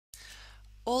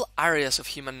All areas of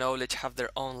human knowledge have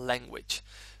their own language.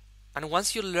 And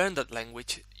once you learn that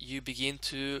language, you begin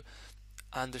to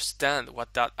understand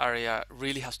what that area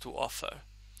really has to offer.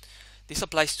 This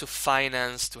applies to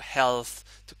finance, to health,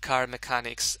 to car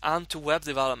mechanics, and to web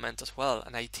development as well,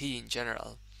 and IT in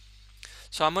general.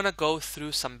 So I'm going to go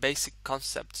through some basic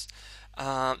concepts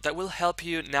that will help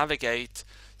you navigate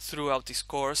throughout this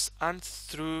course and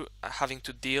through having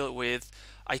to deal with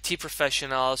IT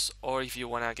professionals, or if you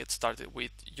want to get started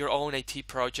with your own IT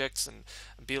projects and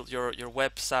build your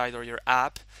website or your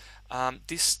app.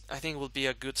 This, I think, will be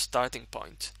a good starting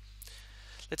point.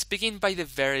 Let's begin by the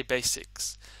very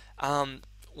basics.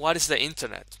 What is the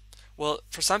internet? Well,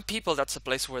 for some people, that's a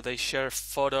place where they share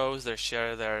photos, they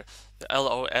share their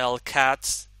LOL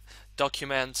cats,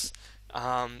 documents.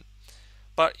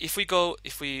 But if we go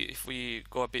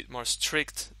a bit more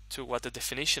strict to what the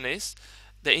definition is,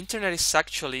 the internet is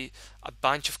actually a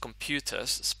bunch of computers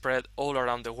spread all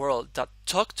around the world that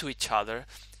talk to each other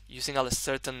using a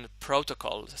certain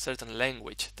protocol, a certain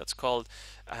language that's called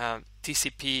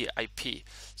TCP/IP.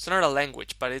 It's not a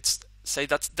language, but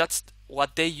that's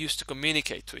what they use to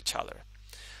communicate to each other.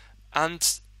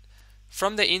 And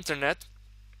from the internet,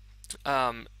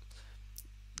 the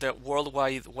World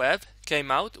Wide Web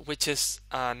came out, which is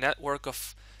a network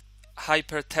of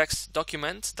hypertext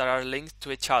documents that are linked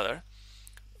to each other,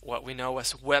 what we know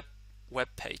as web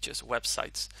pages,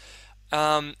 websites.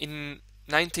 In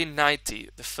 1990,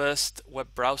 the first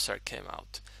web browser came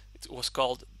out. It was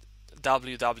called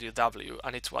www,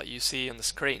 and it's what you see on the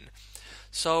screen.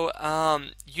 So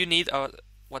you need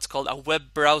what's called a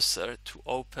web browser to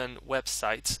open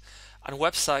websites, and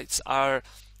websites are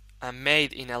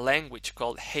made in a language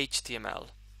called HTML.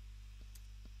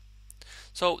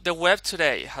 So the web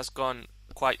today has gone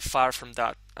quite far from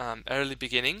that early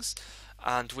beginnings,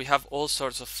 and we have all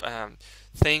sorts of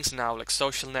things now, like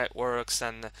social networks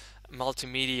and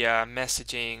multimedia,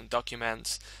 messaging,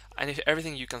 documents, and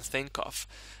everything you can think of.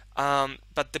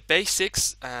 But the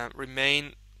basics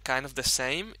remain kind of the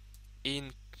same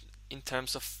in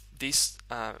terms of this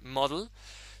model.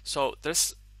 So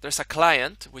there's a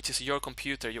client, which is your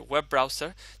computer, your web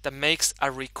browser, that makes a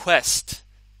request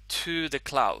to the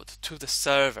cloud, to the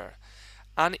server,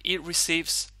 and it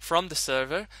receives from the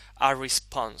server a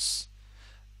response.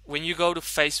 When you go to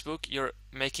Facebook, you're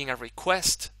making a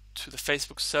request to the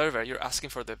Facebook server, you're asking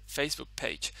for the Facebook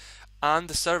page, and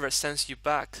the server sends you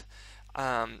back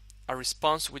a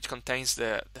response which contains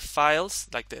the files,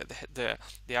 like the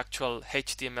actual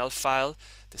HTML file,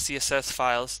 the CSS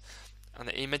files, and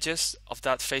the images of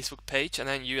that Facebook page, and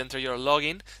then you enter your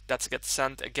login. That gets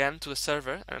sent again to the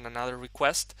server and another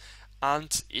request,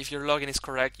 and if your login is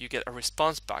correct, you get a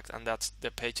response back, and that's the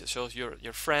page that shows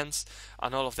your friends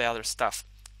and all of the other stuff.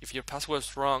 If your password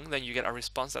is wrong, then you get a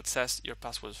response that says your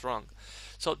password is wrong.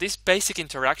 So this basic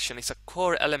interaction is a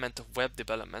core element of web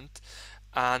development,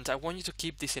 and I want you to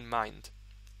keep this in mind.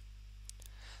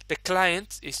 The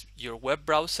client is your web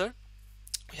browser.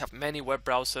 We have many web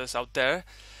browsers out there,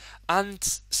 and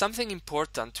something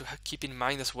important to keep in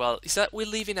mind as well is that we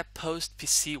live in a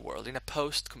post-PC world, in a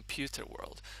post-computer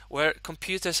world, where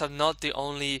computers are not the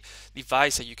only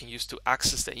device that you can use to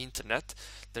access the internet.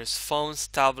 There's phones,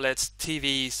 tablets,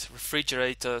 TVs,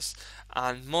 refrigerators,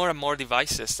 and more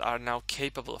devices are now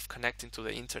capable of connecting to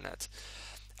the internet.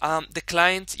 The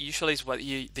client usually is what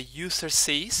the user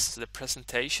sees, the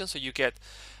presentation. So you get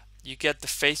the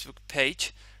Facebook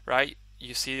page, right?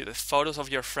 You see the photos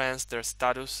of your friends, their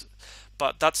status,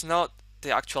 but that's not the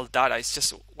actual data. It's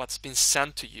just what's been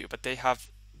sent to you. But they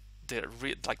have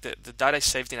the data is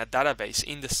saved in a database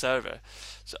in the server.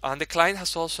 So, and the client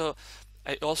also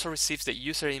receives the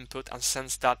user input and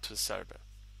sends that to the server.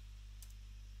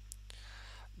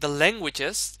 The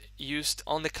languages used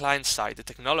on the client side, the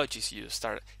technologies used,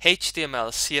 are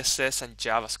HTML, CSS, and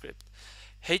JavaScript.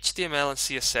 HTML and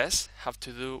CSS have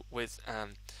to do with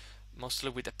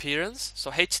mostly with appearance. So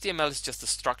HTML is just the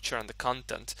structure and the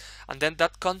content, and then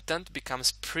that content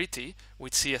becomes pretty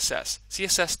with CSS.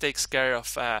 CSS takes care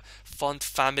of font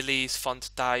families,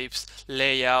 font types,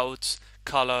 layouts,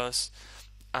 colors,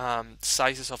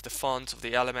 sizes of the fonts, of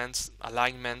the elements,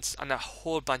 alignments, and a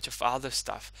whole bunch of other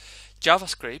stuff.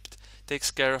 JavaScript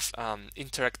takes care of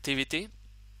interactivity.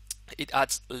 It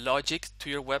adds logic to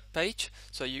your web page,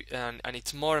 so and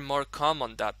it's more and more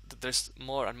common that there's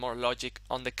more and more logic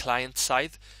on the client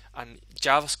side, and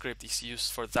JavaScript is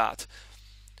used for that.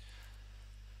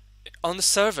 On the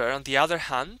server, on the other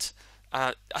hand,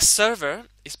 a server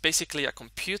is basically a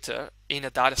computer in a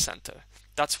data center.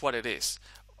 That's what it is.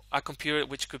 A computer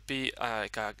which could be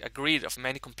like a grid of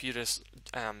many computers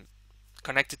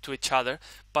connected to each other,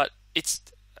 but it's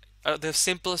the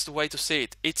simplest way to see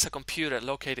it, it's a computer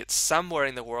located somewhere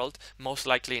in the world, most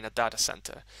likely in a data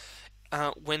center.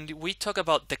 When we talk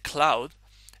about the cloud,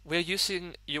 we're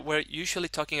usually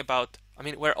talking about, I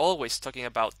mean, we're always talking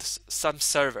about some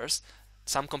servers,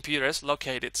 some computers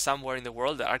located somewhere in the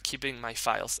world that are keeping my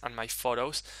files and my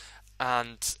photos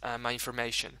and my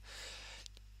information.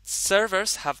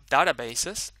 Servers have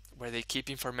databases where they keep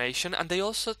information, and they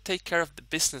also take care of the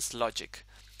business logic,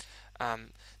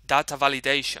 data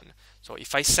validation. So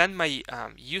if I send my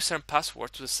user and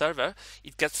password to the server,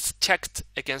 it gets checked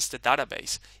against the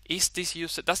database. Does this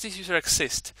user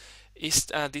exist? Is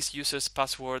this user's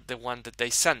password the one that they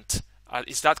sent?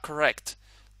 Is that correct?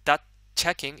 That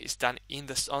checking is done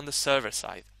on the server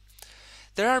side.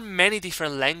 There are many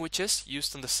different languages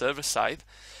used on the server side.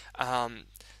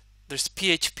 There's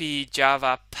PHP,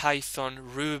 Java, Python,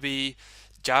 Ruby,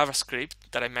 JavaScript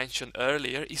that I mentioned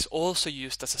earlier is also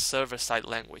used as a server-side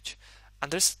language.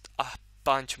 And there's a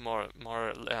bunch more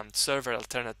server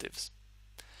alternatives.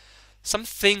 Some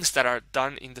things that are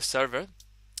done in the server.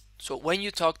 So when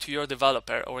you talk to your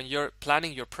developer or when you're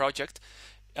planning your project,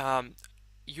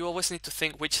 you always need to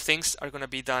think which things are going to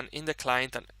be done in the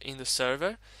client and in the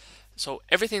server. So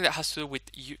everything that has to do with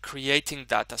you creating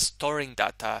data, storing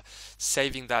data,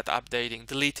 saving data, updating,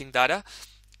 deleting data,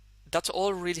 that's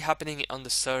all really happening on the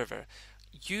server.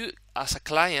 You, as a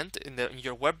client in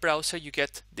your web browser, you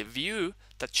get the view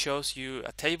that shows you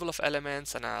a table of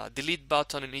elements and a delete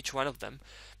button in each one of them,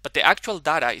 but the actual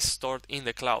data is stored in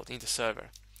the cloud, in the server.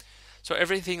 So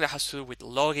everything that has to do with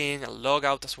logging and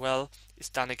logout as well is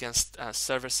done against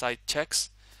server-side checks.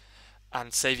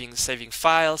 And saving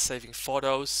files, saving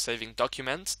photos, saving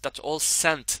documents, that's all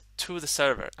sent to the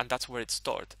server, and that's where it's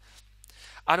stored.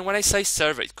 And when I say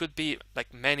server, it could be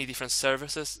like many different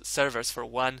servers for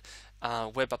one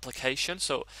web application.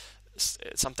 So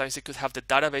sometimes it could have the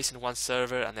database in one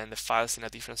server and then the files in a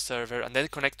different server and then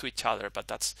connect to each other, but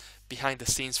that's behind the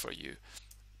scenes for you.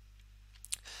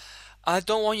 I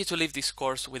don't want you to leave this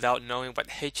course without knowing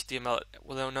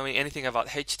without knowing anything about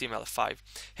HTML5.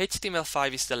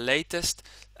 HTML5 is the latest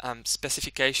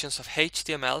specifications of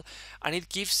HTML, and it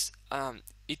takes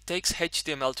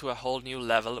HTML to a whole new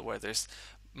level where there's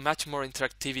much more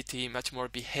interactivity, much more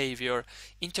behavior,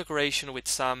 integration with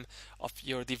some of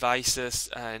your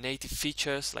device's native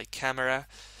features like camera.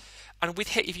 And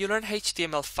if you learn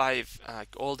HTML5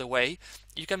 all the way,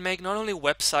 you can make not only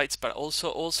websites but also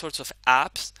all sorts of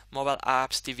apps, mobile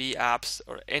apps, TV apps,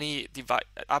 or any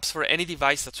apps for any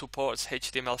device that supports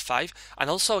HTML5,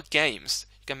 and also games.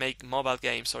 You can make mobile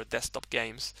games or desktop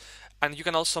games, and you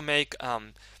can also make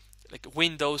like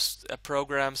Windows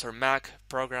programs or Mac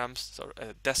programs or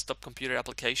desktop computer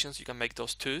applications. You can make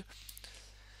those too.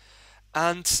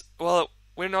 And well,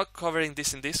 we're not covering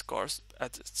this in this course.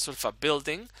 It's sort of a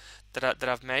building that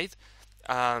I've made.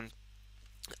 At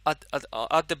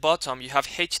the bottom, you have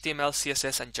HTML,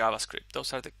 CSS, and JavaScript.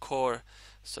 Those are the core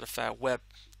sort of web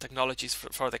technologies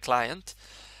for the client.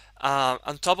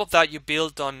 On top of that, you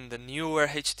build on the newer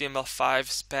HTML5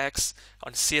 specs,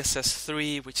 on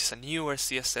CSS3, which is a newer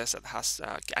CSS that has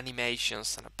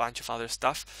animations and a bunch of other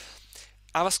stuff.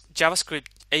 JavaScript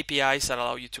APIs that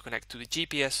allow you to connect to the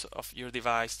GPS of your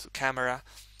device, to camera.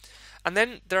 And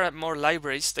then there are more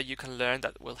libraries that you can learn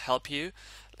that will help you,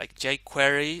 like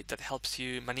jQuery that helps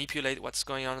you manipulate what's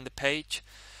going on the page.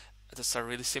 That's a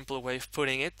really simple way of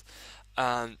putting it.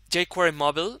 jQuery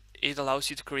Mobile, it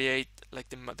allows you to create like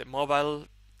the mobile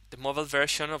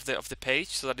version of the page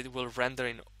so that it will render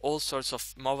in all sorts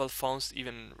of mobile phones,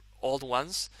 even old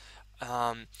ones.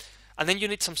 And then you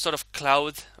need some sort of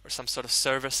cloud or some sort of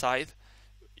server side.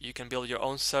 You can build your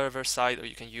own server side, or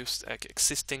you can use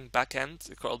existing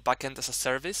backend called backend as a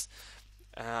service.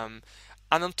 And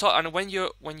on top, and when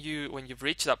you've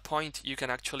reached that point, you can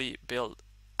actually build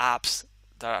apps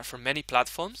that are for many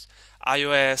platforms: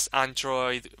 iOS,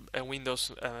 Android,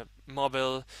 Windows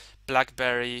Mobile,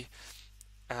 BlackBerry.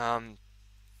 And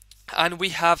we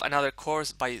have another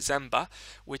course by Zemba,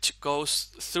 which goes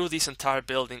through this entire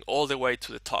building all the way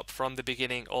to the top, from the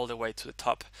beginning all the way to the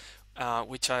top,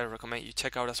 which I recommend you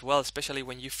check out as well, especially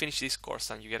when you finish this course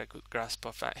and you get a good grasp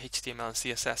of HTML and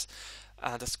CSS.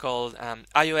 That's called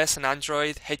iOS and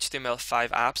Android HTML5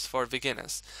 apps for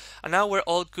beginners. And now we're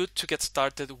all good to get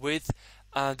started with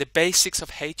the basics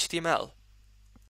of HTML.